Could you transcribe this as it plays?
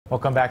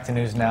Welcome back to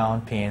News Now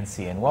on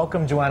PNC, and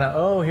welcome Joanna.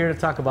 Oh, here to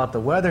talk about the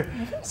weather.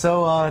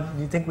 So,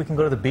 you think we can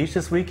go to the beach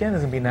this weekend?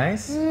 It's gonna be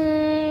nice.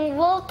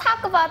 We'll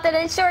talk about that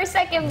in a short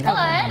second,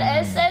 but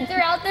as said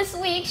throughout this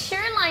week,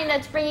 shoreline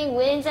that's bringing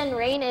winds and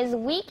rain is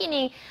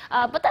weakening.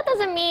 But that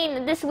doesn't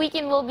mean this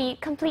weekend will be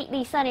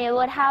completely sunny. It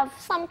would have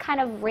some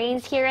kind of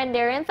rains here and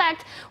there. In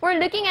fact, we're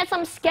looking at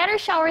some scatter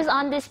showers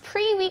on this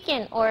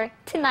pre-weekend, or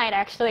tonight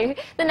actually.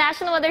 The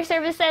National Weather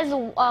Service says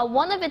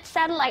one of its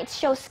satellites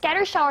shows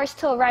scatter showers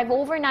to arrive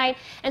overnight,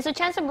 and so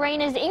chance of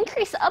rain is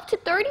increased up to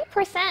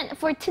 30%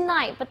 for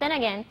tonight. But then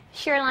again,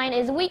 shoreline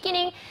is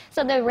weakening,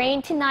 so the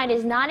rain tonight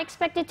is not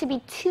expected to be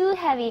too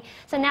heavy.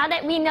 So now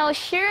that we know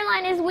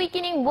shoreline is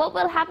weakening, what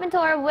will happen to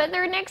our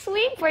weather next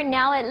week? For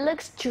now, it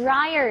looks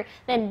drier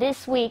than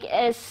this week.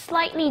 A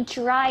slightly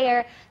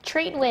drier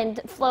trade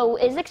wind flow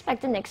is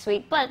expected next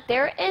week, but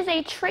there is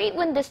a trade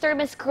wind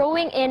disturbance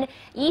growing in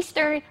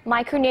eastern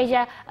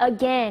Micronesia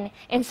again,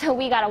 and so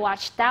we gotta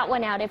watch that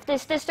one out. If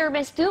this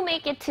disturbance do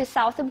make it to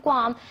south of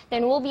Guam,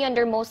 then we'll be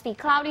under mostly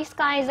cloudy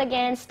skies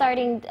again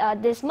starting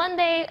this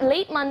Monday,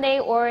 late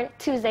Monday or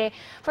Tuesday.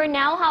 For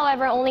now,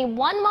 however, only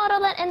one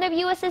model at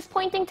NWS is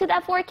pointing to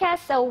that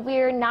forecast, so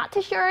we're not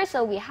too sure,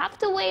 so we have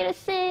to wait to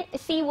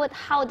see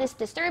how this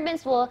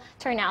disturbance will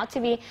turn out to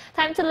be.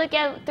 Time to look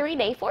at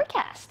 3-day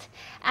forecast.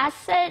 As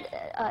said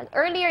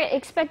earlier,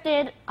 expect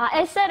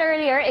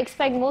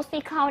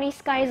mostly cloudy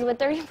skies with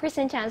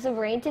 30% chance of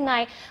rain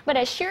tonight. But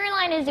as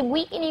shoreline is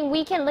weakening,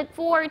 we can look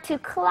forward to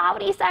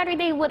cloudy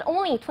Saturday with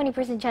only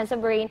 20% chance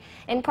of rain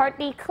and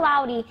partly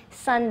cloudy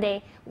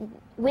Sunday.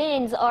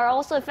 Winds are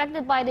also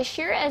affected by the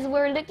shear, as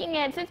we're looking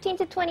at 15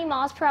 to 20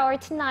 miles per hour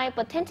tonight,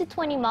 but 10 to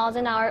 20 miles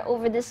an hour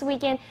over this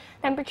weekend.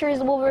 Temperatures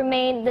will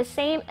remain the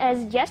same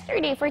as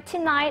yesterday for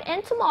tonight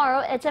and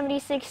tomorrow at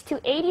 76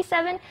 to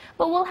 87,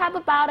 but we'll have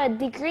about a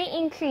degree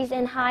increase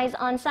in highs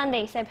on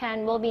Sunday.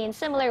 Saipan will be in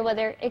similar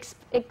weather,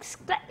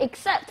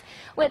 except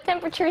with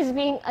temperatures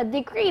being a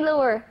degree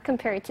lower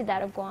compared to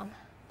that of Guam.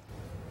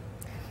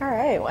 All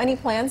right. Well, any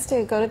plans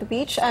to go to the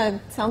beach?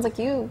 Sounds like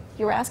you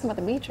were asking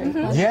about the beach,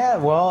 right? Yeah,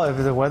 well, if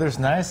the weather's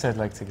nice, I'd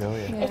like to go.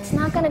 Yeah. It's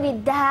not going to be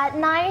that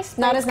nice.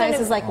 Not as nice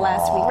as like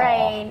last week.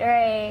 Right.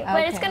 Okay.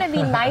 But it's going to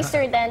be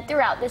nicer than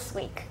throughout this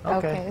week.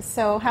 Okay.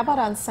 So how about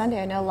on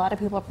Sunday? I know a lot of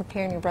people are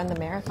preparing to run the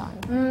marathon.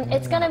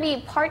 It's going to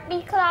be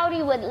partly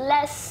cloudy with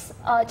less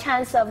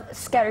chance of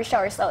scatter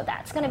showers, so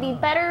that's going to be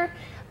better.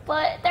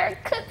 But there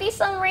could be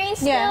some rain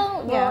still. Yeah.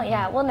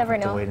 Well, we'll never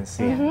know. Have to wait and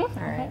see. All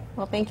right.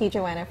 Well, thank you,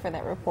 Joanna, for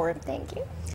that report. Thank you.